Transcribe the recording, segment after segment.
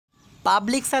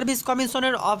Public service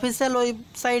কমিশনের official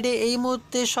ওয়েবসাইটে এই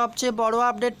মুহূর্তে সবচেয়ে বড়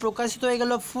আপডেট প্রকাশিত হয়ে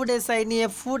গেল ফুড এসআই নিয়ে।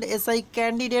 ফুড এসআই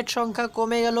ক্যান্ডিডেট সংখ্যা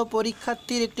কমে গেল,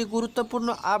 পরীক্ষার্থীর একটি গুরুত্বপূর্ণ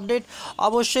আপডেট।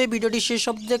 অবশ্যই ভিডিওটি শেষ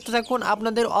অবধি দেখতে থাকুন,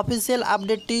 আপনাদের অফিসিয়াল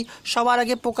আপডেটটি সবার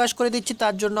আগে প্রকাশ করে দিচ্ছি।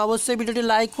 তার জন্য অবশ্যই ভিডিওটি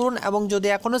লাইক করুন এবং যদি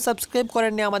এখনও সাবস্ক্রাইব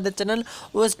করেননি আমাদের চ্যানেল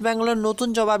ওয়েস্ট বেঙ্গলের নতুন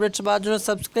জব আপডেটস পাওয়ার জন্য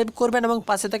সাবস্ক্রাইব করবেন এবং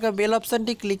পাশে থাকা বেল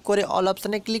অপশানটি ক্লিক করে অল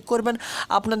অপশানে ক্লিক করবেন।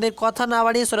 আপনাদের কথা না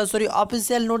বাড়িয়ে সরাসরি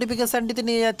অফিসিয়াল নোটিফিকেশানটিতে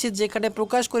নিয়ে যাচ্ছি, যেখানে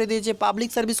প্রকাশ করে দিয়েছে পাবলিক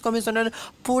সার্ভিস কমিশনের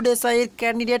ফুড এসআইয়ের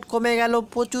ক্যান্ডিডেট কমে গেল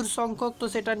প্রচুর সংখ্যক। তো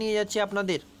সেটা নিয়ে যাচ্ছি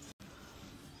আপনাদের।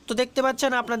 তো দেখতে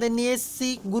পাচ্ছেন আপনাদের নিয়ে এসেছি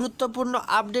গুরুত্বপূর্ণ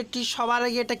আপডেটটি। সবার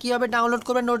আগে এটা কীভাবে ডাউনলোড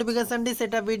করবেন নোটিফিকেশানটি,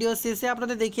 সেটা ভিডিও শেষে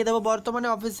আপনাদের দেখিয়ে দেবো। বর্তমানে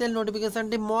অফিসিয়াল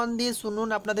নোটিফিকেশানটি মন দিয়ে শুনুন,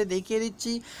 আপনাদের দেখিয়ে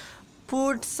দিচ্ছি।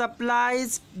 ফুড সাপ্লাইজ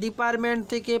ডিপার্টমেন্ট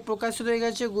থেকে প্রকাশিত হয়ে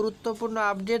গেছে গুরুত্বপূর্ণ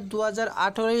আপডেট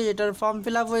 2018, যেটার ফর্ম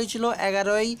ফিল আপ হয়েছিল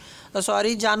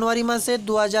জানুয়ারি মাসে।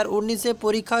 2019-এ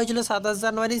পরীক্ষা হয়েছিল 27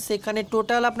 জানুয়ারি। সেখানে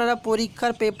টোটাল আপনারা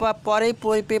পরীক্ষার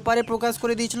পেপারে প্রকাশ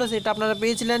করে দিয়েছিল, সেটা আপনারা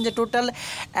পেয়েছিলেন যে টোটাল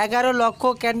 11 লক্ষ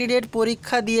ক্যান্ডিডেট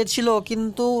পরীক্ষা দিয়েছিল।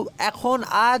 কিন্তু এখন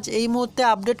আজ এই মুহূর্তে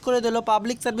আপডেট করে দিল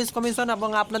পাবলিক সার্ভিস কমিশন, এবং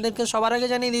আপনাদেরকে সবার আগে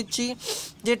জানিয়ে দিচ্ছি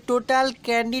যে টোটাল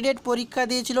ক্যান্ডিডেট পরীক্ষা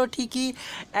দিয়েছিল ঠিকই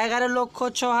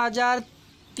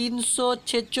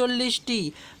 11,06,346টি,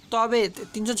 তবে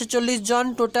 346 জন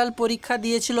টোটাল পরীক্ষা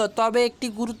দিয়েছিল। তবে একটি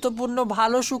গুরুত্বপূর্ণ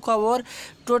ভালো সুখবর,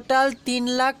 টোটাল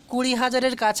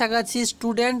 3,20,000-এর কাছাকাছি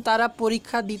স্টুডেন্ট তারা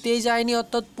পরীক্ষা দিতেই যায়নি,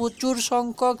 অর্থাৎ প্রচুর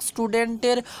সংখ্যক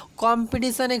স্টুডেন্টের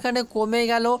কম্পিটিশান এখানে কমে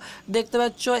গেল। দেখতে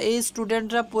পাচ্ছ এই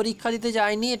স্টুডেন্টরা পরীক্ষা দিতে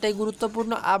যায়নি, এটাই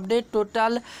গুরুত্বপূর্ণ আপডেট।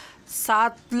 টোটাল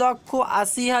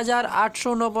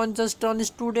 7,80,849 জন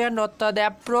স্টুডেন্ট, অর্থাৎ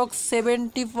অ্যাপ্রক্স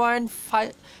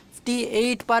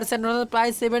 70.58%, অর্থাৎ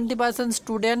প্রায় 70%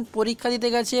 স্টুডেন্ট পরীক্ষা দিতে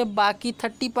গেছে। বাকি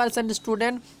 30%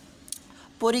 স্টুডেন্ট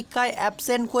পরীক্ষায়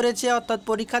অ্যাবসেন্ট করেছে, অর্থাৎ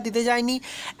পরীক্ষা দিতে যায়নি।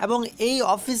 এবং এই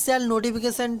অফিসিয়াল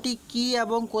নোটিফিকেশানটি কি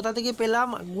এবং কোথা থেকে পেলাম,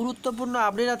 গুরুত্বপূর্ণ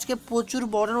আপডেট আজকে, প্রচুর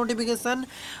বড় নোটিফিকেশান,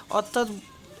 অর্থাৎ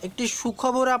একটি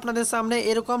সুখবর আপনাদের সামনে।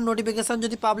 এরকম নোটিফিকেশান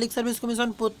যদি পাবলিক সার্ভিস কমিশন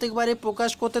প্রত্যেকবারে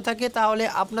প্রকাশ করতে থাকে, তাহলে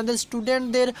আপনাদের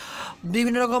স্টুডেন্টদের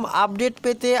বিভিন্ন রকম আপডেট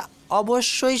পেতে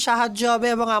অবশ্যই সাহায্য হবে,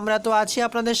 এবং আমরা তো আছি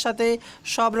আপনাদের সাথে,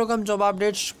 সব রকম জব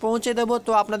আপডেটস পৌঁছে দেবো।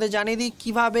 তো আপনাদের জানিয়ে দিই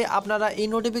কীভাবে আপনারা এই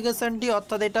নোটিফিকেশানটি,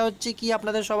 অর্থাৎ এটা হচ্ছে কি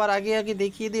আপনাদের সবার আগে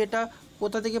দেখিয়ে দিই এটা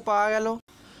কোথা থেকে পাওয়া গেল।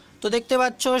 তো দেখতে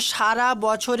পাচ্ছ সারা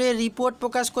বছরের রিপোর্ট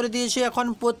প্রকাশ করে দিয়েছে। এখন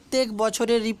প্রত্যেক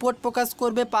বছরের রিপোর্ট প্রকাশ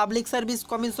করবে public service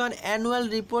commission. Annual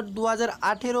report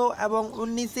 2018 এবং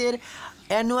 19-এর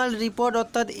অ্যানুয়াল রিপোর্ট,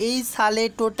 অর্থাৎ এই সালে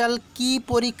টোটাল কি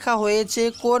পরীক্ষা হয়েছে,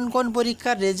 কোন কোন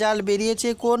পরীক্ষার রেজাল্ট বেরিয়েছে,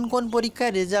 কোন কোন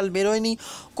পরীক্ষার রেজাল্ট বেরোয়নি,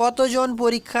 কতজন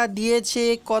পরীক্ষা দিয়েছে,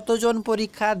 কতজন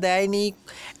পরীক্ষা দেয়নি,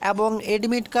 এবং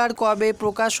অ্যাডমিট কার্ড কবে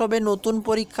প্রকাশ হবে নতুন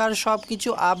পরীক্ষার, সব কিছু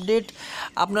আপডেট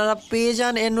আপনারা পেয়ে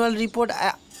যান। অ্যানুয়াল রিপোর্ট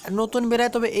নতুন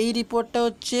বেরায়, তবে এই রিপোর্টটা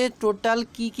হচ্ছে টোটাল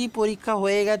কি পরীক্ষা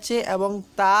হয়ে গেছে এবং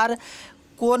তার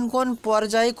কোন কোন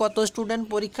পর্যায়ে কত স্টুডেন্ট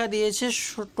পরীক্ষা দিয়েছে।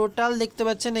 টোটাল দেখতে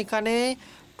পাচ্ছেন এখানে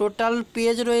টোটাল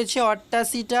পেজ রয়েছে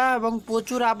 88টা এবং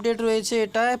প্রচুর আপডেট রয়েছে।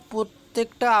 এটা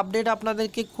প্রত্যেকটা আপডেট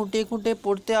আপনাদেরকে খুঁটে খুঁটে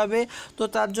পড়তে হবে। তো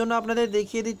তার জন্য আপনাদের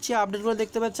দেখিয়ে দিচ্ছি আপডেটগুলো।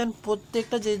 দেখতে পাচ্ছেন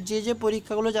প্রত্যেকটা যে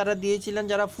পরীক্ষাগুলো যারা দিয়েছিলেন,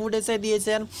 যারা ফুড এসআই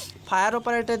দিয়েছেন, ফায়ার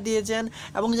অপারেটর দিয়েছেন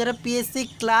এবং যারা পিএসসি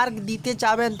ক্লার্ক দিতে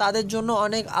চাবেন, তাদের জন্য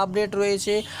অনেক আপডেট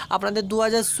রয়েছে। আপনাদের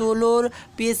 2016-র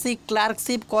পিএসসি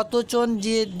ক্লার্কশিপ কতজন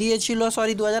দিয়েছিল,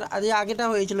 2000 আগেটা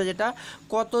হয়েছিল যেটা,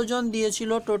 কতজন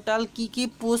দিয়েছিল, টোটাল কি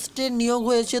পোস্টে নিয়োগ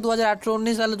হয়েছে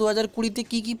 2018-19 সালে, 2020-তে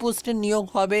কি পোস্টে নিয়োগ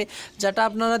হবে, যেটা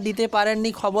আপনারা দিতে পারেননি,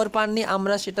 খবর পাননি,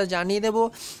 আমরা সেটা জানিয়ে দেব।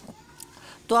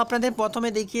 তো আপনাদের প্রথমে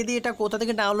দেখিয়ে দিই এটা কোথা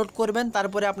থেকে ডাউনলোড করবেন,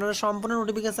 তারপরে আপনারা সম্পূর্ণ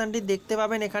নোটিফিকেশানটি দেখতে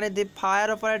পাবেন। এখানে ফায়ার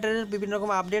অপারেটরের বিভিন্ন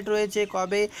রকম আপডেট রয়েছে,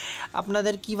 কবে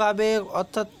আপনাদের কিভাবে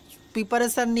অর্থাৎ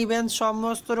প্রিপারেশান নেবেন,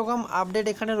 সমস্ত রকম আপডেট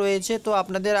এখানে রয়েছে। তো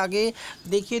আপনাদের আগে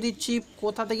দেখিয়ে দিচ্ছি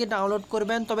কোথা থেকে ডাউনলোড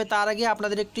করবেন। তবে তার আগে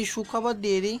আপনাদের একটি সুখবর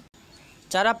দিয়ে দিই,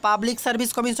 যারা পাবলিক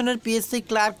সার্ভিস কমিশনের পিএসসি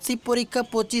ক্লার্কশিপ পরীক্ষা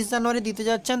 25 জানুয়ারি দিতে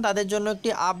যাচ্ছেন, তাদের জন্য একটি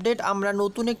আপডেট। আমরা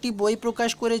নতুন একটি বই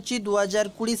প্রকাশ করেছি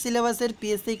 2020 সিলেবাসের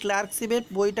পিএসসি ক্লার্কশিপের।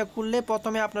 বইটা খুললে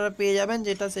প্রথমে আপনারা পেয়ে যাবেন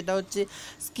সেটা হচ্ছে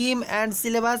স্কিম অ্যান্ড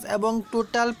সিলেবাস, এবং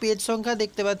টোটাল পেজ সংখ্যা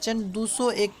দেখতে পাচ্ছেন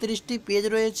 231টি পেজ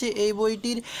রয়েছে এই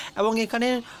বইটির, এবং এখানে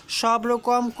সব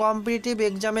রকম কম্পিটিটিভ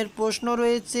এক্সামের প্রশ্ন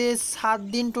রয়েছে। 7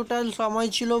 দিন টোটাল সময়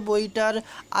ছিল। বইটার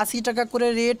 80 টাকা করে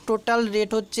রেট, টোটাল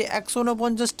রেট হচ্ছে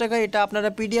 149 টাকা। এটা আপনারা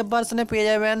আপনারা PDF ভার্সনে পেয়ে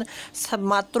যাবেন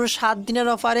মাত্র 7 দিনের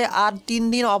অফারে। আর 3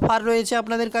 দিন অফার রয়েছে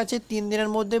আপনাদের কাছে। 3 দিনের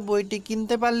মধ্যে বইটি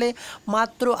কিনতে পারলে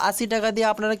মাত্র 80 টাকা দিয়ে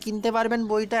আপনারা কিনতে পারবেন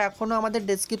বইটা। এখনও আমাদের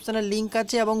ডেসক্রিপশানে লিঙ্ক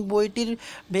আছে এবং বইটির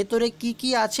ভেতরে কি কি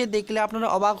আছে দেখলে আপনারা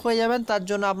অবাক হয়ে যাবেন। তার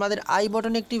জন্য আপনাদের আই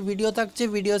বটনে একটি ভিডিও থাকছে,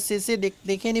 ভিডিও শেষে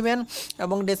দেখে নেবেন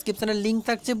এবং ডেসক্রিপশানে লিঙ্ক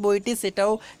থাকছে বইটি,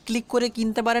 সেটাও ক্লিক করে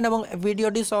কিনতে পারেন এবং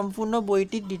ভিডিওটি সম্পূর্ণ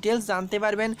বইটির ডিটেলস জানতে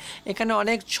পারবেন। এখানে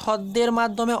অনেক ছদ্মের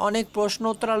মাধ্যমে অনেক প্রশ্ন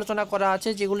উত্তর আলোচনা করা আছে,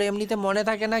 যেগুলো এমনিতে মনে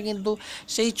থাকে না, কিন্তু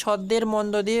সেই ছদ্মের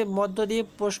মধ্য দিয়ে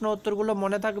প্রশ্ন উত্তরগুলো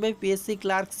মনে থাকবে। PSC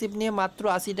ক্লার্কশিপ নিয়ে মাত্র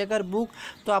 80 টাকার বুক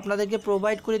তো আপনাদেরকে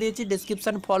প্রোভাইড করে দিয়েছি।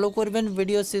 ডেসক্রিপশান ফলো করবেন,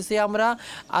 ভিডিও শেষে আমরা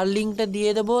আর লিঙ্কটা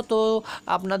দিয়ে দেবো। তো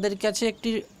আপনাদের কাছে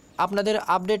আপনাদের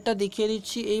আপডেটটা দেখিয়ে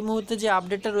দিচ্ছি এই মুহূর্তে যে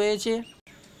আপডেটটা রয়েছে।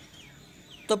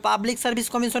 তো পাবলিক সার্ভিস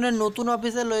কমিশনের নতুন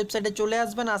অফিসিয়াল ওয়েবসাইটে চলে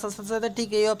আসবেন। আসার সাথে সাথে ঠিক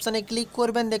এই অপশানে ক্লিক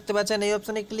করবেন, দেখতে পাচ্ছেন এই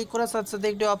অপশানে ক্লিক করার সাথে সাথে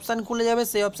একটি অপশান খুলে যাবে,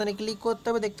 সেই অপশানে ক্লিক করতে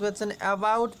হবে। দেখতে পাচ্ছেন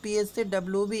অ্যাবাউট PSC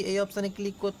WB, এই অপশানে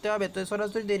ক্লিক করতে হবে। তো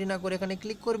সরাসরি দেরি না করে এখানে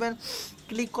ক্লিক করবেন।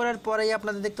 ক্লিক করার পরেই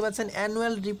আপনাদের দেখতে পাচ্ছেন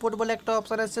অ্যানুয়াল রিপোর্ট বলে একটা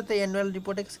অপশান আসছে, তো অ্যানুয়াল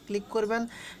রিপোর্টে ক্লিক করবেন।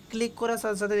 ক্লিক করার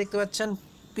সাথে সাথে দেখতে পাচ্ছেন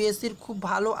PSCর খুব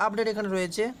ভালো আপডেট এখানে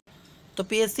রয়েছে। তো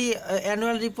PSC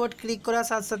অ্যানুয়াল রিপোর্ট ক্লিক করার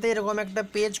সাথে সাথে এরকম একটা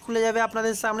পেজ খুলে যাবে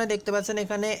আপনাদের সামনে। দেখতে পাচ্ছেন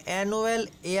এখানে অ্যানুয়াল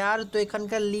এয়ার, তো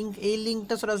এখানকার লিঙ্ক, এই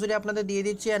লিঙ্কটা সরাসরি আপনাদের দিয়ে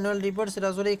দিচ্ছি। অ্যানুয়াল রিপোর্ট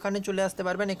সরাসরি এখানে চলে আসতে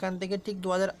পারবেন। এখান থেকে ঠিক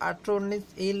 2018-19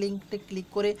 এই লিঙ্কটি ক্লিক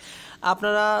করে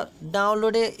আপনারা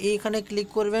ডাউনলোডে এইখানে ক্লিক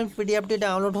করবেন, PDFটি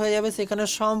ডাউনলোড হয়ে যাবে। সেখানে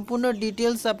সম্পূর্ণ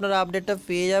ডিটেলস আপনারা আপডেটটা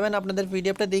পেয়ে যাবেন। আপনাদের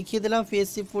PDFটা দেখিয়ে দিলাম।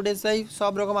 PSC ফুড SI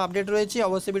সব রকম আপডেট রয়েছে।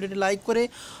 অবশ্যই ভিডিওটি লাইক করে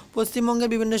পশ্চিমবঙ্গের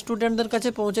বিভিন্ন স্টুডেন্টদের কাছে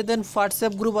পৌঁছে দেন।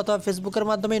 হোয়াটসঅ্যাপ গ্রুপ অথবা ফেসবুকের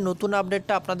মাধ্যমে নতুন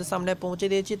আপডেটটা আপনাদের সামনে পৌঁছে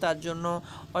দিয়েছি, তার জন্য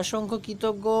অসংখ্য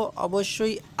কৃতজ্ঞ।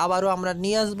 অবশ্যই আবারও আমরা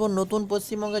নিয়ে আসবো নতুন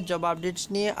পশ্চিমবঙ্গের জব আপডেটস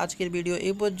নিয়ে। আজকের ভিডিও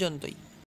এই পর্যন্তই।